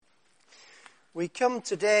We come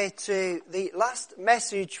today to the last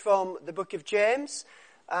message from the book of James,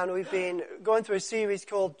 and we've been going through a series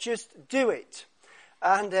called Just Do It.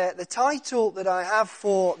 And the title that I have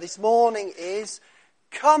for this morning is,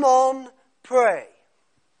 Come On, Pray.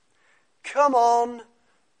 Come on,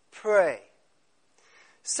 pray.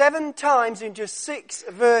 7 times in just 6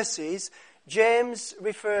 verses, James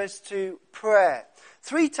refers to prayer.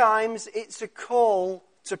 3 times it's a call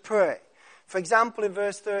to pray. For example, in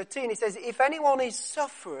verse 13, he says, if anyone is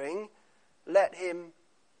suffering, let him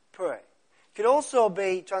pray. It could also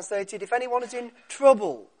be translated, if anyone is in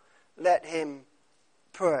trouble, let him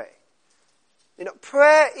pray. You know,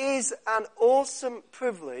 prayer is an awesome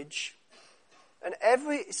privilege, and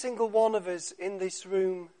every single one of us in this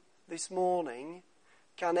room this morning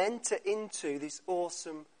can enter into this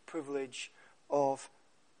awesome privilege of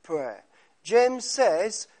prayer. James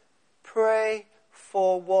says, pray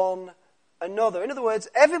for one another. In other words,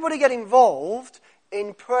 everybody get involved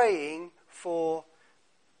in praying for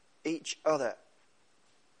each other.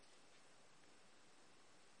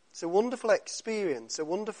 It's a wonderful experience, a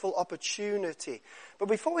wonderful opportunity. But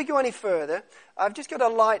before we go any further, I've just got a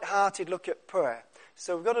light-hearted look at prayer.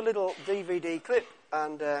 So we've got a little DVD clip,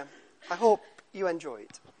 and I hope you enjoy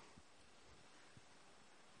it.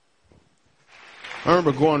 I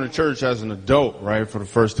remember going to church as an adult, right, for the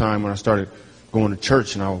first time when I started going to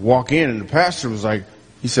church, and I would walk in, and the pastor was like,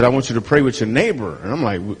 he said, I want you to pray with your neighbor. And I'm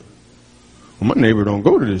like, well, my neighbor don't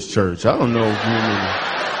go to this church. I don't know if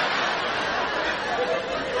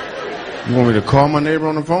you want me to call my neighbor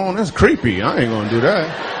on the phone? That's creepy. I ain't going to do that.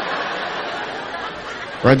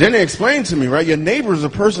 Right, then they explained to me, right, your neighbor is a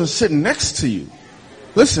person sitting next to you.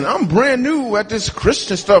 Listen, I'm brand new at this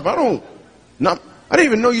Christian stuff. I didn't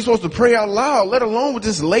even know you're supposed to pray out loud, let alone with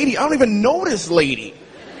this lady. I don't even know this lady.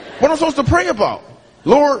 What am I supposed to pray about?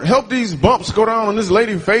 Lord, help these bumps go down on this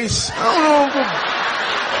lady's face. I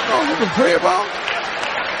don't know what to pray about.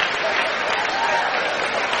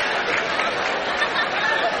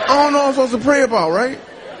 I don't know what I'm supposed to pray about, right?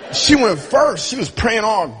 She went first. She was praying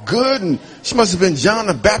all good, and she must have been John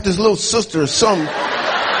the Baptist's little sister or something.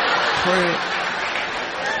 Praying.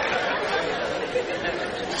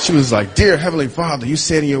 She was like, Dear Heavenly Father, you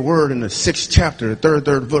said in your word in the 6th chapter, the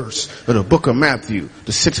third verse of the book of Matthew,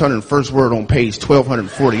 the 601st word on page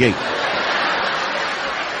 1248.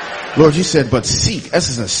 Lord, you said, but seek, S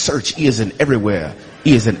is in search, E is in everywhere,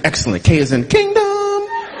 E is in excellent, K is in kingdom.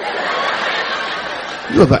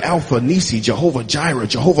 You're the Alpha, Nisi, Jehovah Jireh,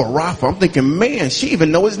 Jehovah Rapha. I'm thinking, man, she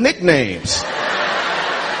even know his nicknames.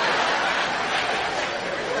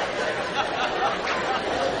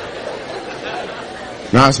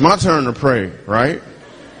 Now it's my turn to pray, right?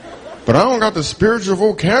 But I don't got the spiritual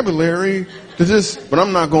vocabulary to just, but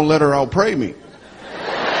I'm not going to let her out-pray me.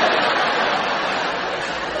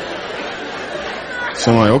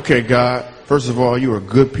 So I'm like, okay, God, first of all, you are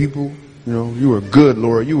good people. You know, you are good,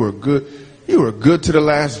 Lord. You are good. You are good to the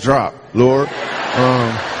last drop, Lord.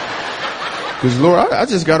 Because, Lord, I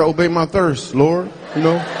just got to obey my thirst, Lord. You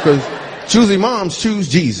know, because choosy moms choose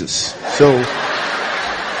Jesus. So,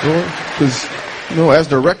 Lord, because... You know, as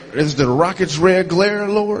the rocket's red glare,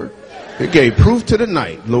 Lord, it gave proof to the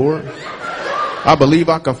night, Lord. I believe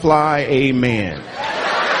I can fly, amen.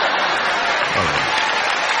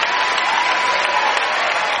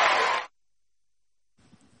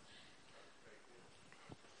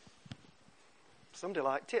 Somebody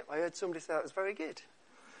liked it. I heard somebody say it was very good.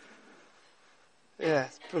 Yeah,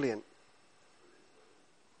 it's brilliant.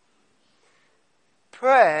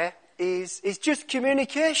 Prayer is just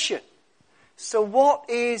communication. So what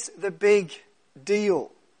is the big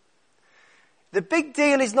deal? The big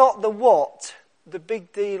deal is not the what, the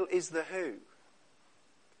big deal is the who.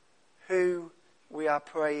 Who we are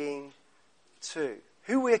praying to.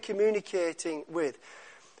 Who we are communicating with.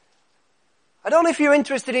 I don't know if you're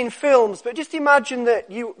interested in films, but just imagine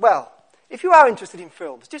that if you are interested in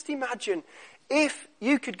films, just imagine if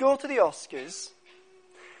you could go to the Oscars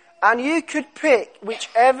and you could pick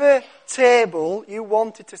whichever table you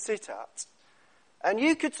wanted to sit at. And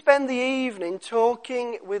you could spend the evening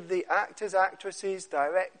talking with the actors, actresses,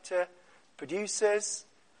 director, producers.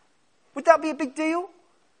 Would that be a big deal?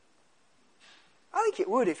 I think it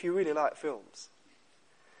would if you really like films.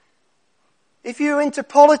 If you're into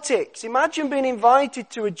politics, imagine being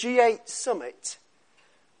invited to a G8 summit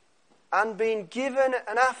and being given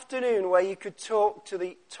an afternoon where you could talk to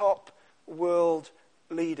the top world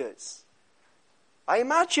leaders. I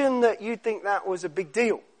imagine that you'd think that was a big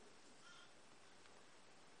deal.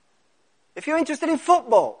 If you're interested in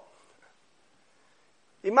football,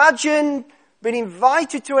 imagine being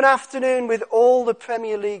invited to an afternoon with all the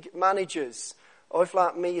Premier League managers Or if,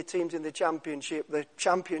 like me, your team's in the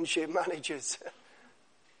championship managers.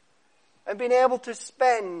 And being able to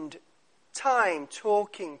spend time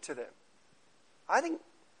talking to them.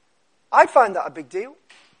 I'd find that a big deal.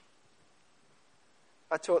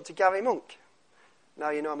 I talked to Gary Monk. Now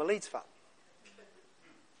you know I'm a Leeds fan.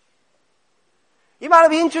 You might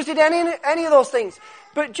not be interested in any of those things,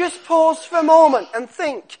 but just pause for a moment and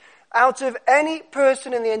think, out of any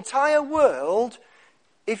person in the entire world,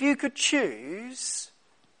 if you could choose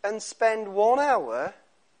and spend 1 hour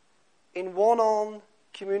in one-on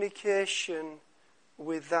communication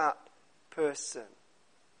with that person,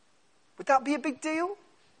 would that be a big deal?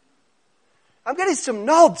 I'm getting some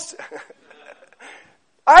nods.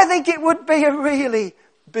 I think it would be a really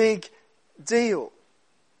big deal.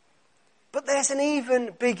 But there's an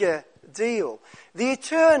even bigger deal. The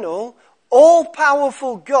eternal,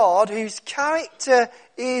 all-powerful God, whose character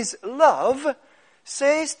is love,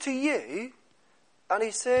 says to you, and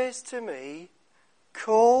he says to me,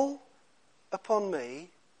 call upon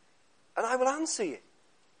me, and I will answer you,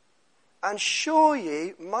 and show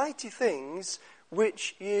you mighty things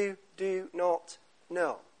which you do not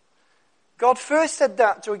know. God first said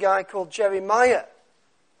that to a guy called Jeremiah.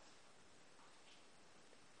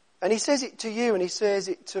 And he says it to you and he says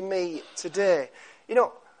it to me today. You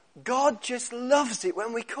know, God just loves it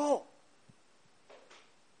when we call.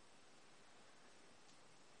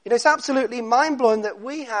 You know, it's absolutely mind-blowing that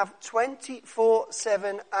we have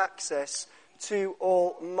 24/7 access to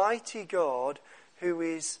Almighty God, who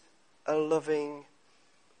is a loving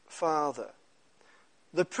Father.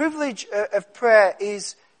 The privilege of prayer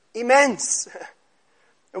is immense.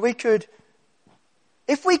 And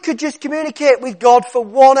if we could just communicate with God for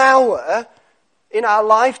 1 hour in our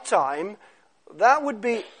lifetime, that would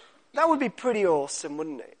be pretty awesome,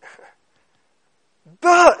 wouldn't it?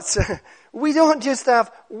 But we don't just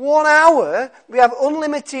have 1 hour, we have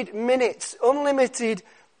unlimited minutes, unlimited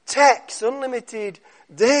text, unlimited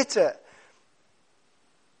data.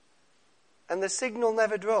 And the signal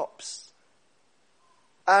never drops.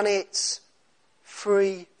 And it's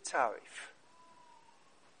free tariff.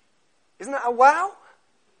 Isn't that a wow?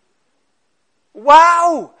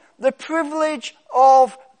 Wow! The privilege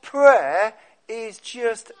of prayer is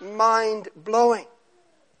just mind-blowing.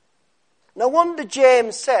 No wonder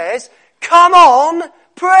James says, come on,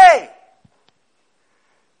 pray.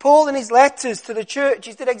 Paul in his letters to the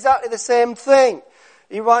churches did exactly the same thing.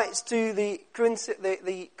 He writes to the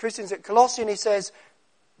Christians at Colossae and he says,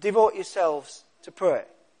 devote yourselves to prayer.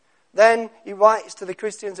 Then he writes to the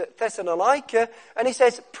Christians at Thessalonica and he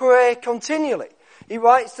says, pray continually. He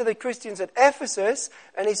writes to the Christians at Ephesus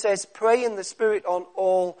and he says, pray in the Spirit on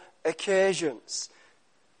all occasions.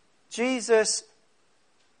 Jesus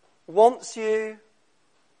wants you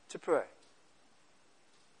to pray.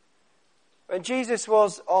 When Jesus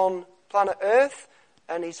was on planet Earth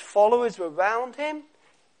and his followers were around him,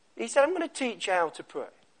 he said, I'm going to teach you how to pray.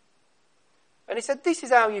 And he said, this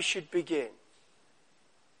is how you should begin.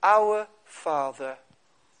 Our Father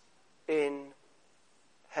in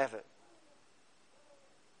heaven.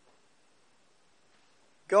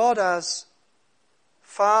 God as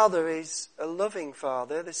Father is a loving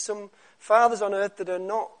Father. There's some fathers on earth that are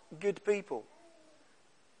not good people.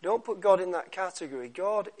 Don't put God in that category.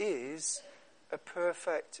 God is a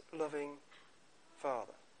perfect, loving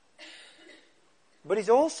Father. But he's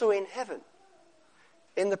also in heaven,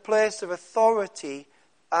 in the place of authority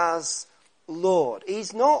as Lord.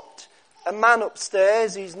 He's not a man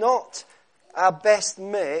upstairs. He's not our best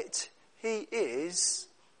mate. He is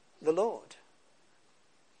the Lord.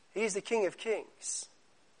 He is the King of Kings.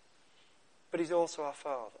 But he's also our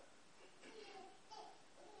Father.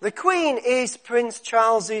 The Queen is Prince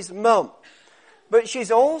Charles's mum, but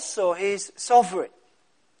she's also his sovereign.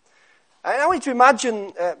 I want you to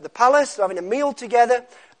imagine the palace having a meal together,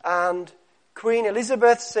 and Queen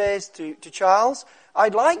Elizabeth says to Charles,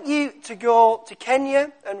 I'd like you to go to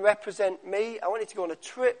Kenya and represent me. I want you to go on a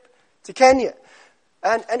trip to Kenya.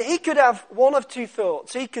 And he could have one of two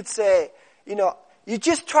thoughts. He could say, you know, you're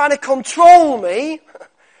just trying to control me.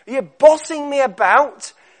 You're bossing me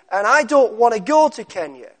about, and I don't want to go to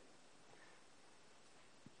Kenya.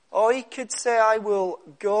 Or he could say, I will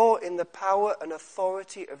go in the power and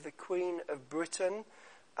authority of the Queen of Britain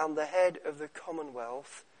and the head of the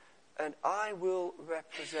Commonwealth, and I will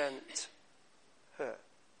represent her.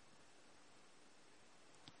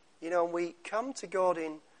 You know, when we come to God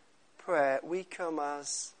in prayer, we come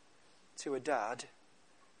as to a dad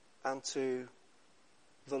and to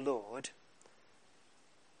the Lord.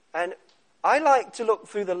 And I like to look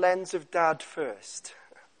through the lens of dad first.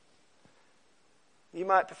 You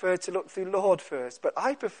might prefer to look through Lord first, but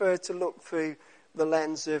I prefer to look through the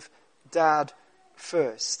lens of Dad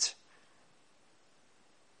first.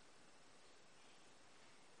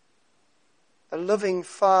 A loving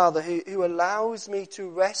Father who allows me to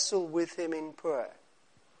wrestle with him in prayer.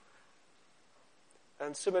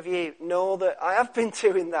 And some of you know that I have been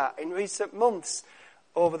doing that in recent months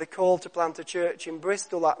over the call to plant a church in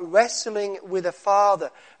Bristol, that wrestling with a Father.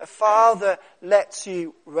 A Father lets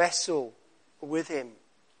you wrestle with him.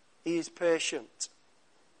 He is patient.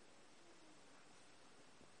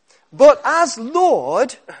 But as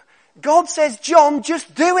Lord, God says, John,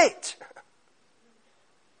 just do it.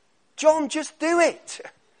 John, just do it.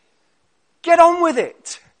 Get on with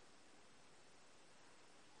it.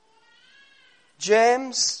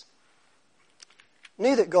 James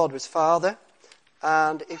knew that God was Father,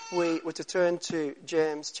 and if we were to turn to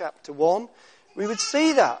James chapter 1, we would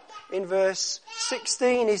see that. In verse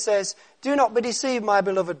 16 he says, "Do not be deceived, my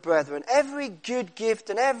beloved brethren. Every good gift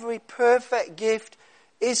and every perfect gift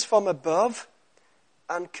is from above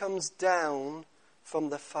and comes down from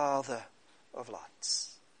the Father of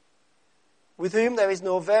lights, with whom there is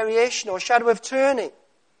no variation or shadow of turning."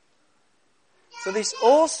 So this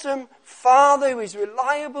awesome Father who is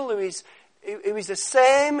reliable, who is the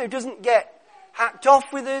same, who doesn't get hacked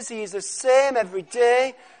off with us, he is the same every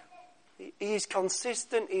day. He is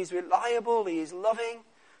consistent, he is reliable, he is loving.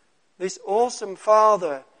 This awesome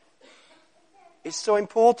Father is so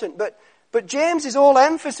important. But James's whole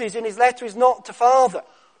emphasis in his letter is not to Father.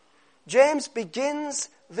 James begins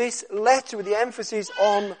this letter with the emphasis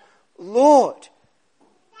on Lord.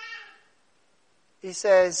 He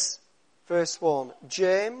says, verse 1,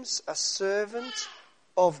 "James, a servant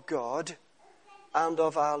of God and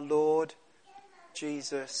of our Lord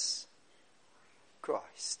Jesus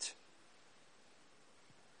Christ."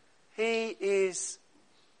 He is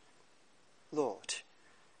Lord.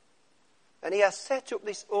 And he has set up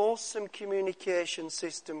this awesome communication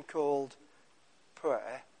system called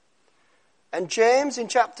prayer. And James in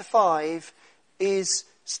chapter 5 is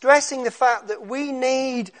stressing the fact that we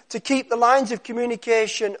need to keep the lines of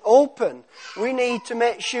communication open. We need to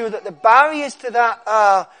make sure that the barriers to that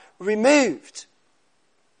are removed.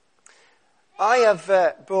 I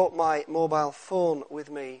have brought my mobile phone with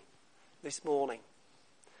me this morning.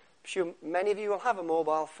 I'm sure many of you will have a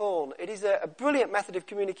mobile phone. It is a brilliant method of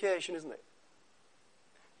communication, isn't it?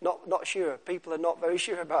 Not sure. People are not very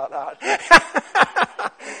sure about that.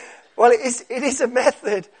 Well, it is a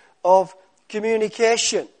method of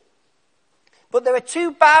communication. But there are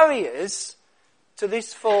two barriers to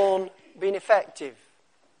this phone being effective.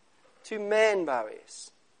 Two main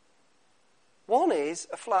barriers. One is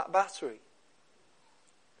a flat battery.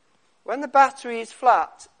 When the battery is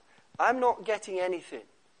flat, I'm not getting anything.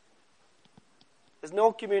 There's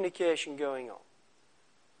no communication going on.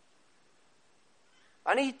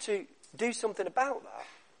 I need to do something about that.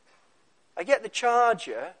 I get the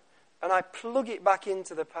charger and I plug it back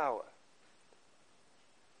into the power.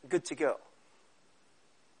 Good to go.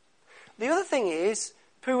 The other thing is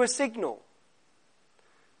poor signal.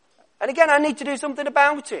 And again, I need to do something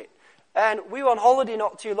about it. And we were on holiday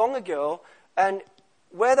not too long ago, and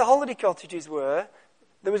where the holiday cottages were,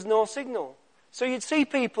 there was no signal. So you'd see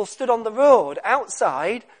people stood on the road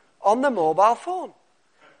outside on the mobile phone.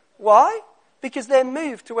 Why? Because they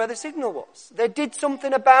moved to where the signal was. They did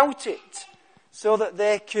something about it so that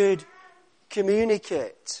they could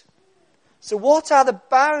communicate. So what are the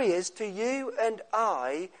barriers to you and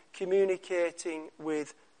I communicating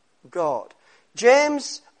with God?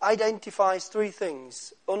 James identifies three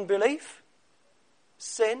things: unbelief,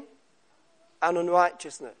 sin, and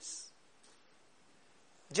unrighteousness.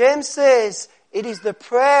 James says it is the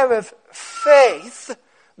prayer of faith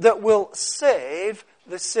that will save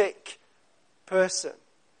the sick person.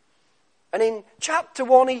 And in chapter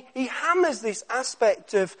 1, he hammers this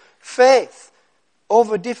aspect of faith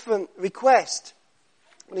over a different request.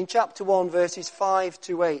 And in chapter 1, verses 5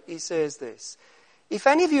 to 8, he says this: "If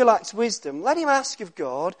any of you lacks wisdom, let him ask of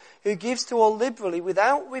God, who gives to all liberally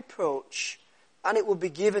without reproach, and it will be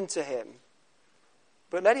given to him.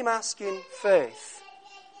 But let him ask in faith,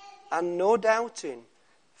 and no doubting.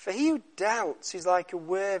 For he who doubts is like a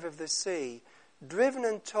wave of the sea, driven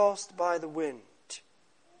and tossed by the wind.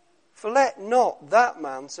 For let not that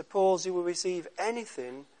man suppose he will receive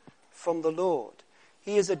anything from the Lord.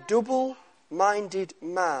 He is a double-minded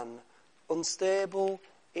man, unstable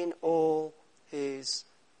in all his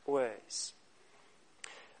ways."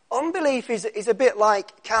 Unbelief is a bit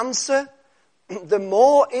like cancer. The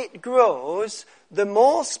more it grows, the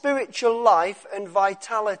more spiritual life and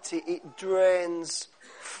vitality it drains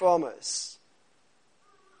from us.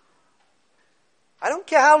 I don't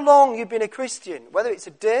care how long you've been a Christian, whether it's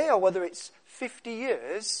a day or whether it's 50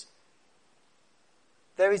 years,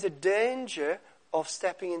 there is a danger of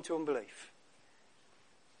stepping into unbelief.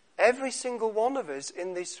 Every single one of us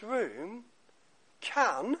in this room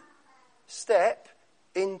can step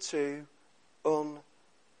into unbelief.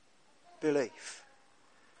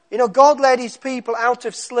 You know, God led his people out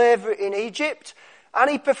of slavery in Egypt, and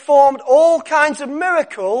he performed all kinds of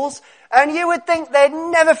miracles, and you would think they'd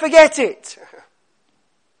never forget it.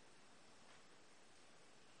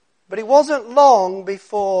 But it wasn't long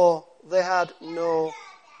before they had no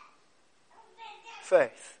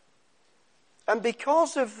faith. And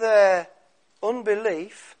because of their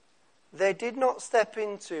unbelief, they did not step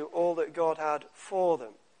into all that God had for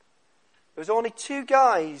them. There was only 2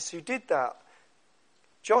 guys who did that.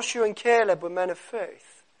 Joshua and Caleb were men of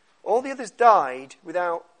faith. All the others died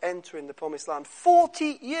without entering the promised land.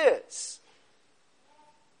 40 years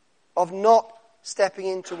of not stepping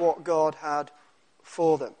into what God had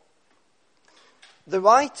for them. The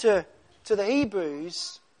writer to the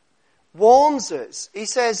Hebrews warns us. He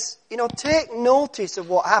says, you know, take notice of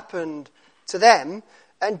what happened to them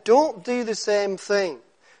and don't do the same thing.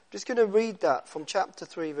 I'm just going to read that from chapter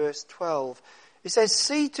 3, verse 12. He says,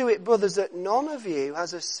 see to it, brothers, that none of you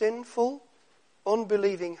has a sinful,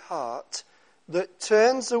 unbelieving heart that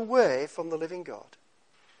turns away from the living God.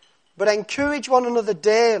 But encourage one another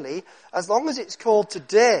daily, as long as it's called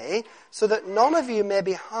today, so that none of you may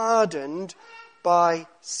be hardened by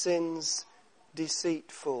sin's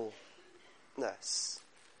deceitfulness.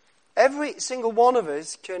 Every single one of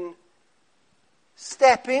us can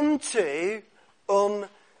step into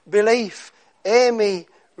unbelief. Amy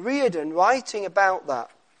Reardon, writing about that,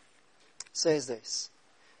 says this: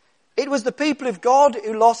 it was the people of God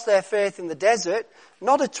who lost their faith in the desert,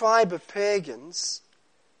 not a tribe of pagans.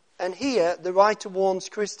 And here the writer warns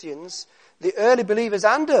Christians, the early believers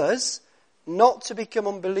and us, not to become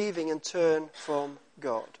unbelieving and turn from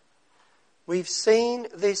God. We've seen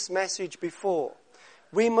this message before.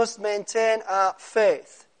 We must maintain our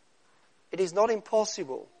faith. It is not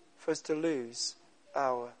impossible for us to lose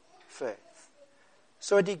our faith.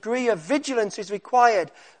 So a degree of vigilance is required.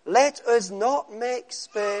 Let us not make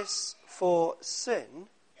space for sin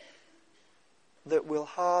that will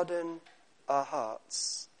harden our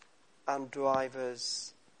hearts and drive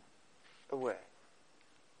us away.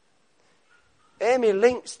 Amy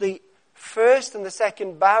links the first and the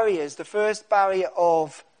second barriers, the first barrier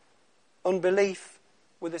of unbelief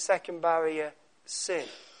with the second barrier, sin.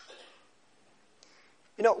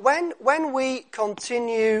 You know, when we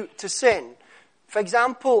continue to sin, for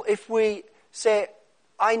example, if we say,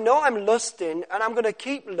 I know I'm lusting and I'm going to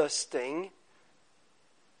keep lusting,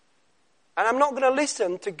 and I'm not going to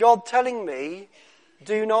listen to God telling me,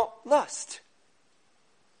 do not lust.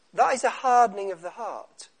 That is a hardening of the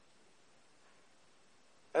heart.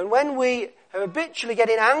 And when we are habitually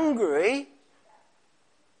getting angry,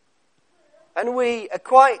 and we are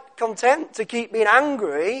quite content to keep being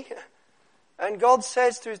angry, and God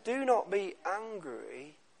says to us, do not be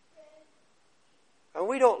angry, and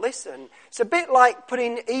we don't listen. It's a bit like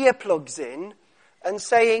putting earplugs in and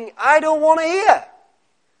saying, I don't want to hear.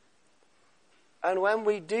 And when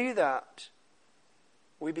we do that,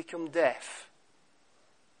 we become deaf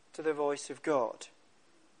to the voice of God.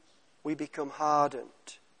 We become hardened.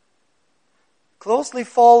 Closely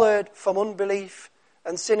followed from unbelief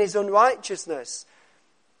and sin is unrighteousness.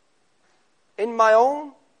 In my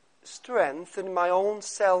own strength and my own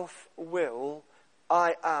self-will,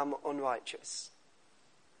 I am unrighteous.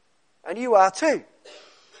 And you are too.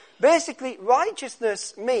 Basically,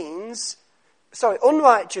 unrighteousness means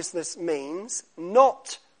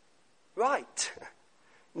not right.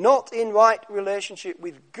 Not in right relationship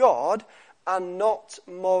with God and not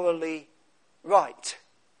morally right.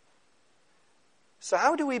 So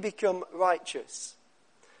how do we become righteous?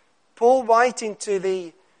 Paul, writing to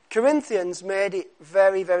the Corinthians, made it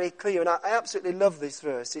very, very clear. And I absolutely love this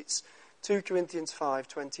verse. It's 2 Corinthians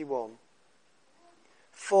 5:21.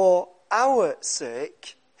 For our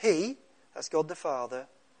sake, he, that's God the Father,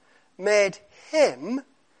 made him,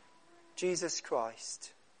 Jesus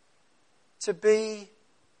Christ, to be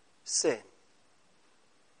sin,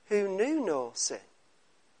 who knew no sin,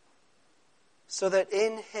 so that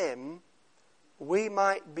in him we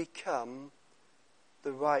might become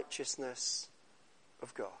the righteousness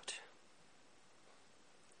of God.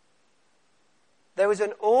 There was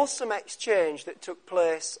an awesome exchange that took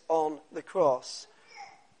place on the cross.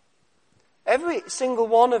 Every single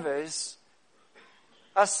one of us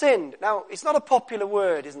has sinned. Now, it's not a popular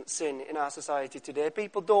word, isn't sin, in our society today.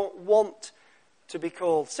 People don't want to be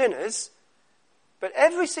called sinners. But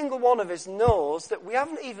every single one of us knows that we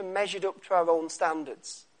haven't even measured up to our own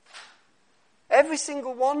standards. Every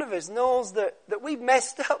single one of us knows that we've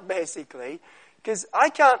messed up, basically, because I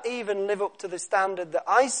can't even live up to the standard that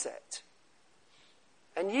I set.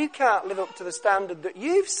 And you can't live up to the standard that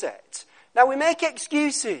you've set. Now, we make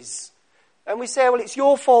excuses. And we say, well, it's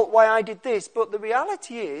your fault why I did this. But the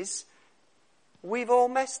reality is, we've all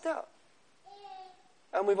messed up.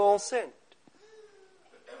 And we've all sinned.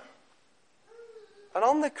 And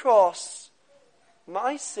on the cross,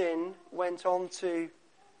 my sin went on to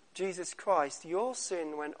Jesus Christ. Your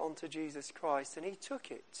sin went on to Jesus Christ. And he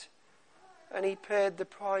took it. And he paid the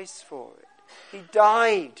price for it. He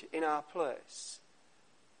died in our place.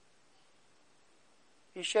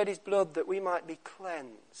 He shed his blood that we might be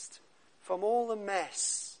cleansed from all the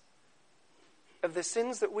mess of the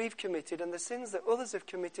sins that we've committed and the sins that others have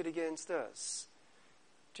committed against us.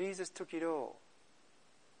 Jesus took it all.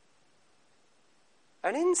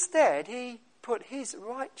 And instead, he put his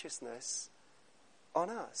righteousness on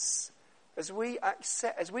us. As we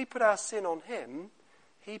put our sin on him,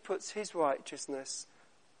 he puts his righteousness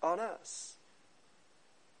on us.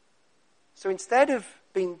 So instead of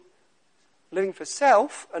living for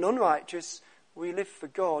self and unrighteous, we live for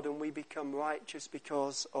God and we become righteous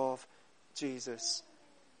because of Jesus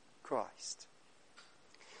Christ.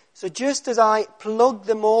 So just as I plug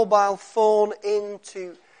the mobile phone in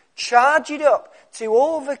to charge it up to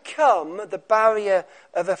overcome the barrier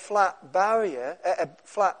of a flat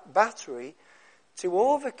battery, to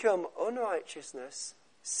overcome unrighteousness,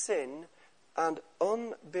 sin, and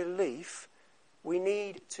unbelief, we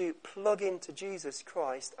need to plug into Jesus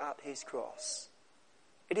Christ at his cross.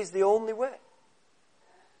 It is the only way.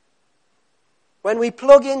 When we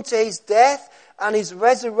plug into his death and his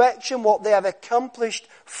resurrection, what they have accomplished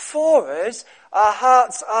for us, our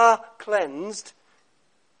hearts are cleansed,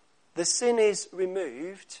 the sin is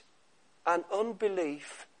removed, and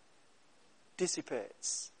unbelief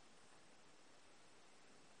dissipates.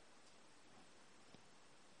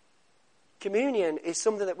 Communion is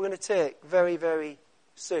something that we're going to take very, very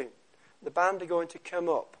soon. The band are going to come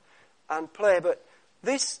up and play, but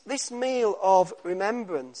this meal of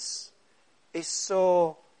remembrance is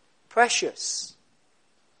so precious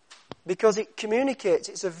because it communicates,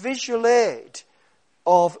 it's a visual aid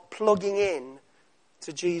of plugging in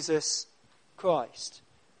to Jesus Christ.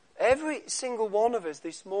 Every single one of us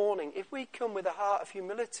this morning, if we come with a heart of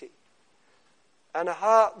humility and a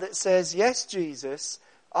heart that says, yes, Jesus,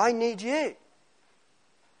 I need you.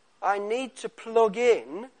 I need to plug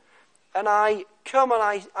in, and I come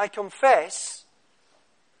and I confess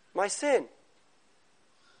my sin.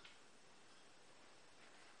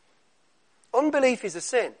 Unbelief is a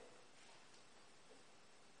sin.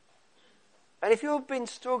 And if you've been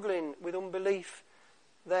struggling with unbelief,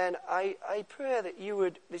 then I pray that you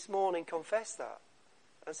would this morning confess that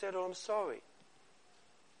and say, oh, I'm sorry.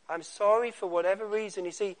 I'm sorry for whatever reason.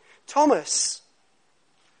 You see, Thomas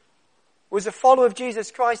was a follower of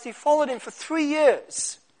Jesus Christ. He followed him for 3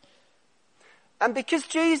 years. And because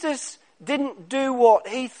Jesus didn't do what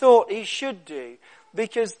he thought he should do,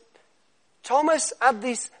 because Thomas had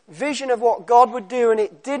this vision of what God would do and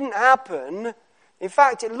it didn't happen, in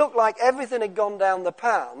fact, it looked like everything had gone down the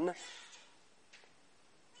pan.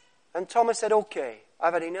 And Thomas said, okay,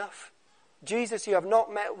 I've had enough. Jesus, you have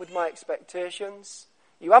not met with my expectations.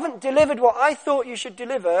 You haven't delivered what I thought you should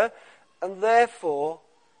deliver, and therefore,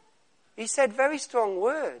 he said very strong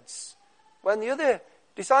words. When the other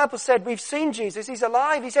disciples said, we've seen Jesus, he's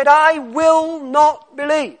alive, he said, I will not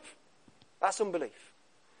believe. That's unbelief.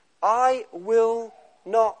 I will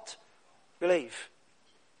not believe.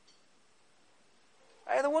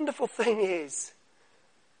 And the wonderful thing is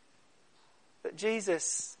that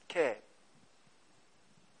Jesus came.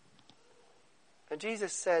 And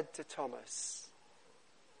Jesus said to Thomas,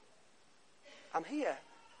 I'm here.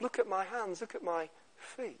 Look at my hands. Look at my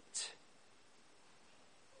feet.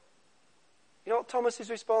 You know what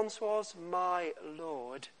Thomas's response was? My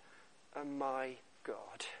Lord and my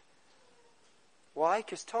God. Why?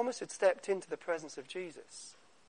 Because Thomas had stepped into the presence of Jesus.